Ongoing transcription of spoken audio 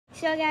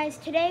So guys,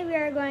 today we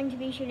are going to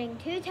be shooting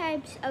two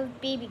types of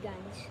BB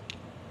guns.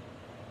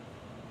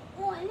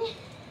 One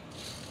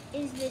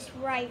is this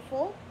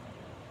rifle.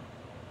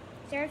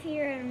 Sorry if you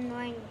hear an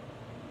annoying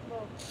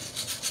little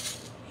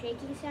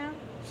shaking sound.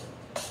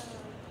 There's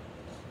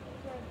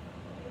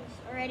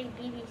already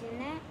BBs in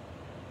that.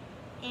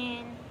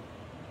 And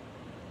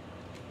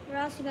we're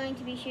also going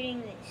to be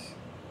shooting this.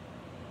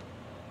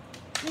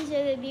 These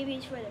are the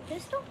BBs for the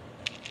pistol.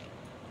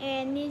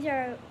 And these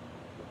are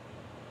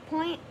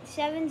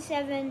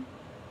 .77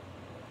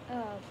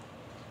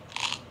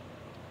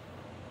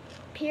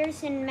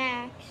 Pearson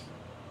Max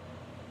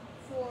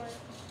for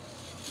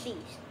these.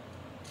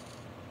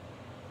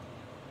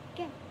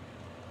 Okay.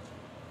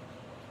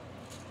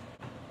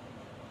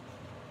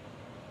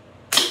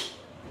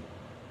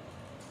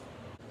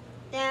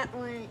 That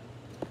went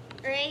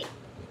right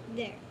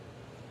there.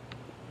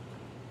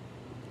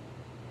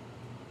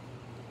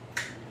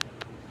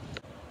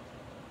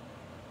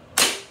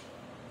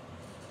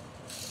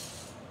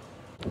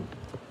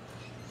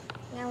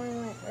 That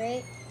one went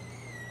right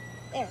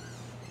there.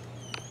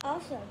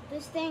 Also,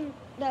 this thing,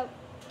 the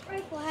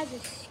rifle has a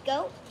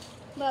scope,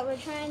 but we're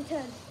trying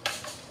to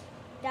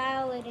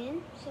dial it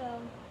in.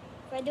 So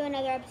if I do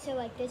another episode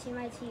like this, you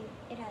might see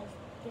it has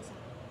this on.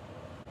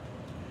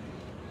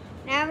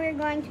 Now we're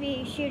going to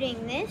be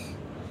shooting this.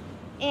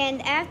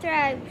 And after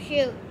I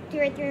shoot 2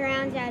 or 3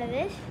 rounds out of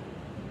this,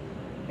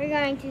 we're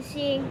going to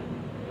see,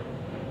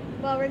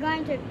 well, we're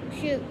going to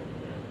shoot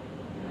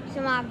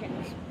some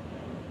objects.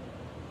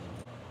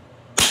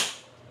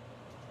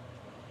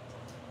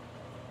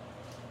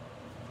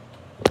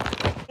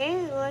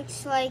 Okay,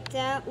 looks like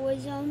that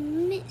was a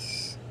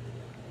miss.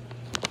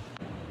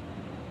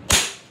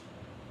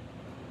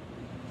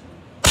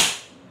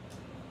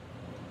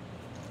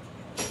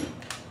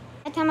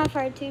 That time I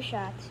fired 2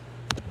 shots.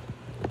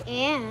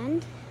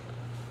 And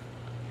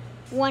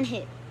 1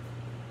 hit.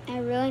 I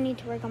really need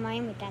to work on my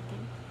aim with that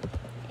thing.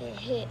 It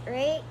hit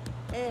right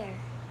there.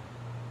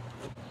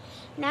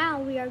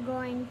 Now we are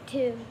going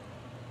to,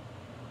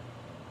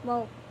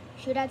 well,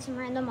 shoot at some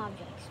random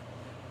objects.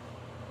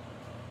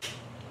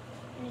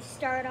 I'm going to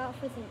start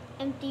off with an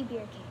empty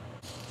beer can.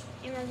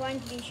 And we're going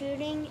to be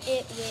shooting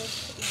it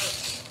with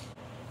this.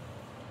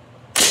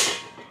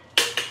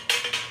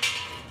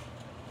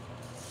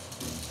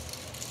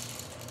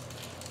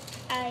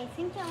 I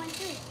think that went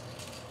through.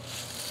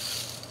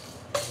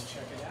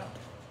 Check it out.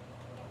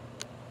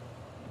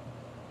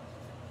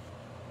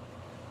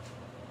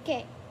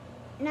 Okay,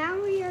 now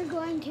we are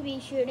going to be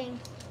shooting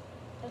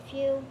a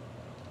few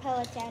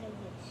pellets out of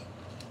this.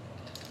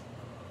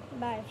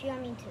 By a few, I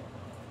mean 2.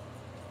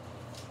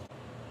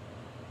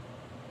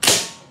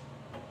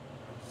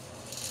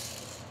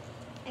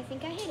 I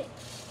think I hit it.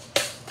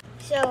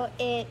 So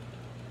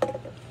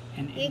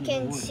you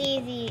can see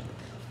the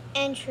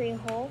entry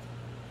hole.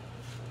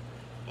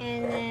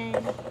 And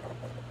then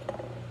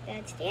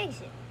that's the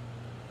exit.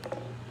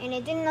 And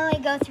it didn't only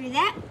go through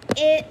that,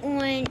 it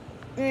went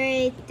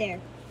right there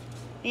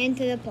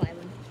into the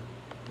plywood.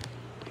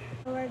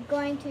 We're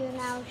going to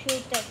now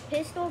shoot the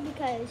pistol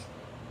because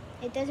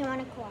it doesn't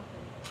want to cooperate.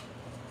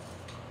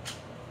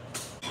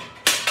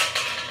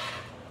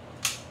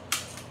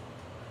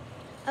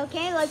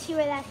 Okay, let's see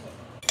where that hit.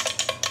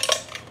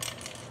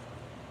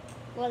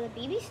 Well, the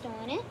BB's still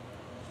in it.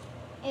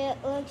 It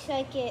looks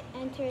like it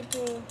entered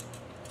through,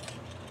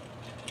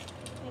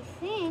 I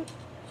think,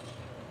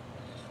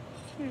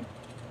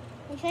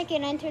 looks like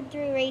it entered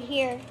through right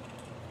here,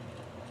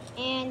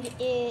 and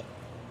it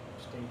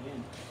Stayed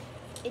in.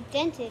 It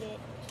dented it,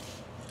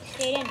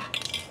 stayed in.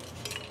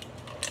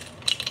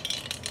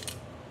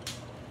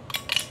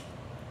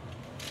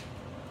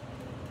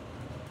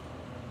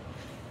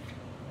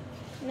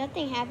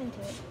 Nothing happened to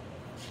it.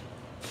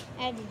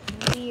 That is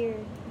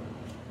weird.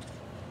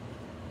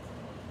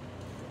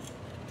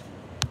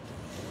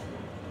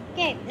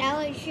 Okay, now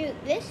let's shoot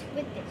this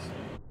with this.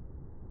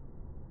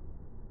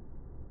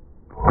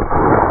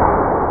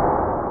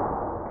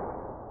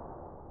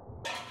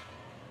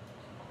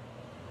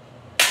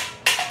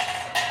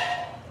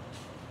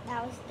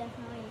 That was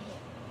definitely a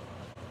hit.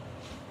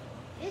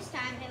 This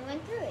time it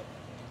went through it.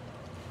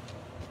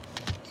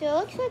 So it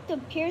looks like the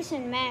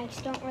Pearson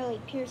Max don't really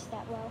pierce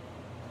that well.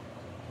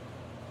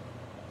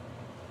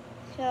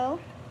 So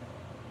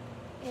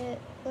it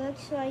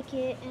looks like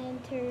it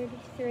entered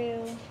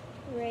through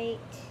right,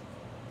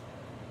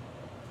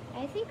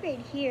 I think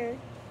right here,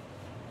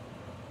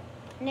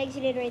 and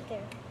exited right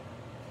there.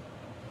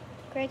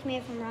 Correct me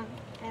if I'm wrong.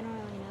 I don't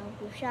really know.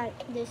 We've shot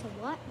this a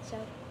lot,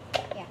 so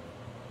yeah.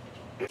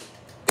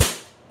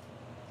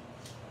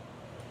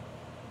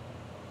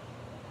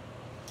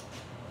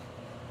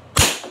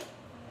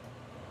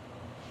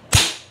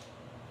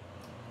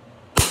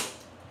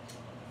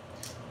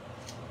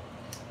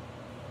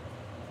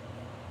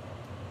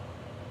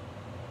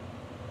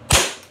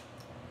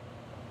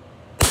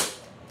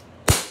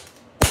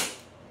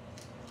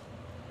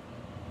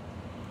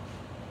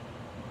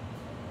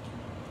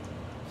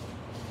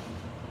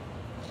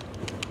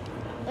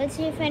 Let's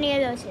see if any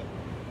of those hit.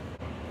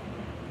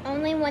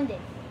 Only one did.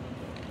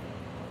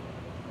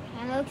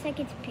 Kind of looks like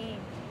it's pink.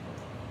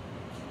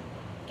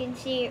 You can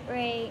see it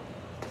right.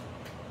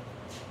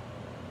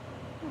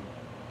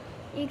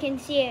 You can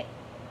see it,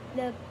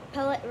 the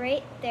pellet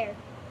right there.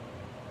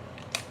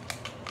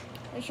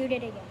 I'll shoot it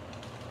again.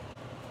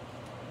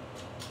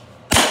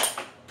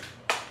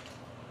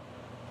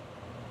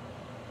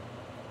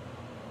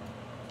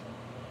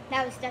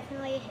 That was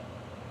definitely a hit.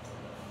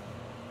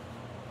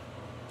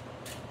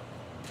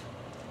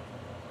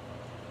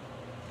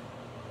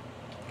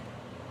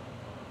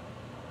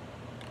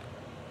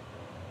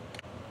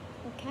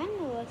 It kind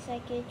of looks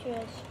like it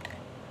just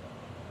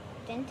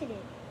dented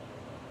it.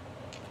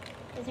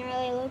 Doesn't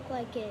really look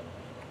like it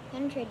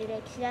penetrated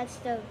it, because that's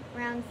the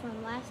round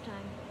from last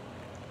time.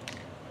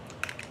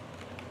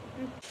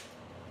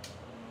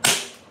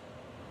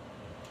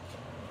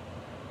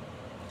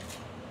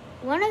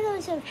 One of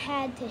those have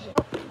had to hit.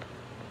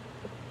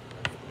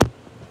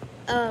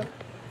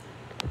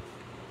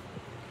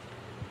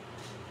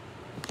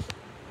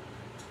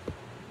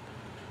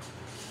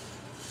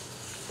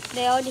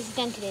 They all just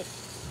dented it.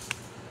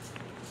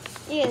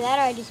 Yeah, that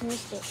I just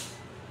missed it.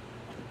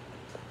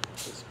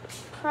 That's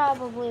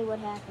probably what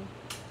happened.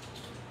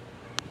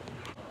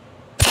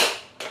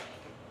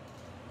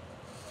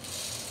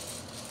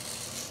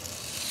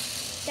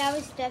 That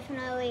was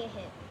definitely a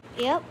hit.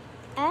 Yep,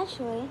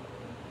 actually.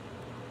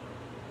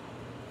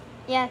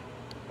 Yeah,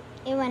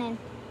 it went in.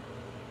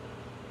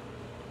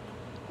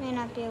 May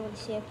not be able to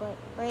see it, but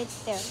right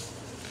there.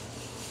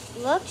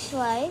 Looks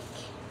like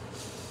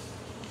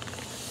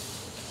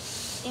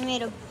it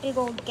made a big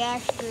old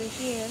gash through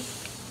here.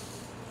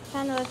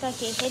 Kind of looks like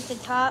it hit the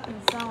top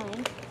and fell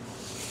in.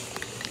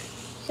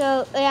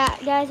 So, yeah,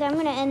 guys, I'm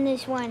going to end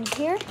this one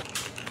here.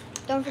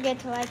 Don't forget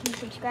to like and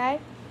subscribe.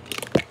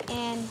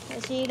 And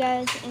I'll see you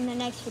guys in the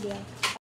next video.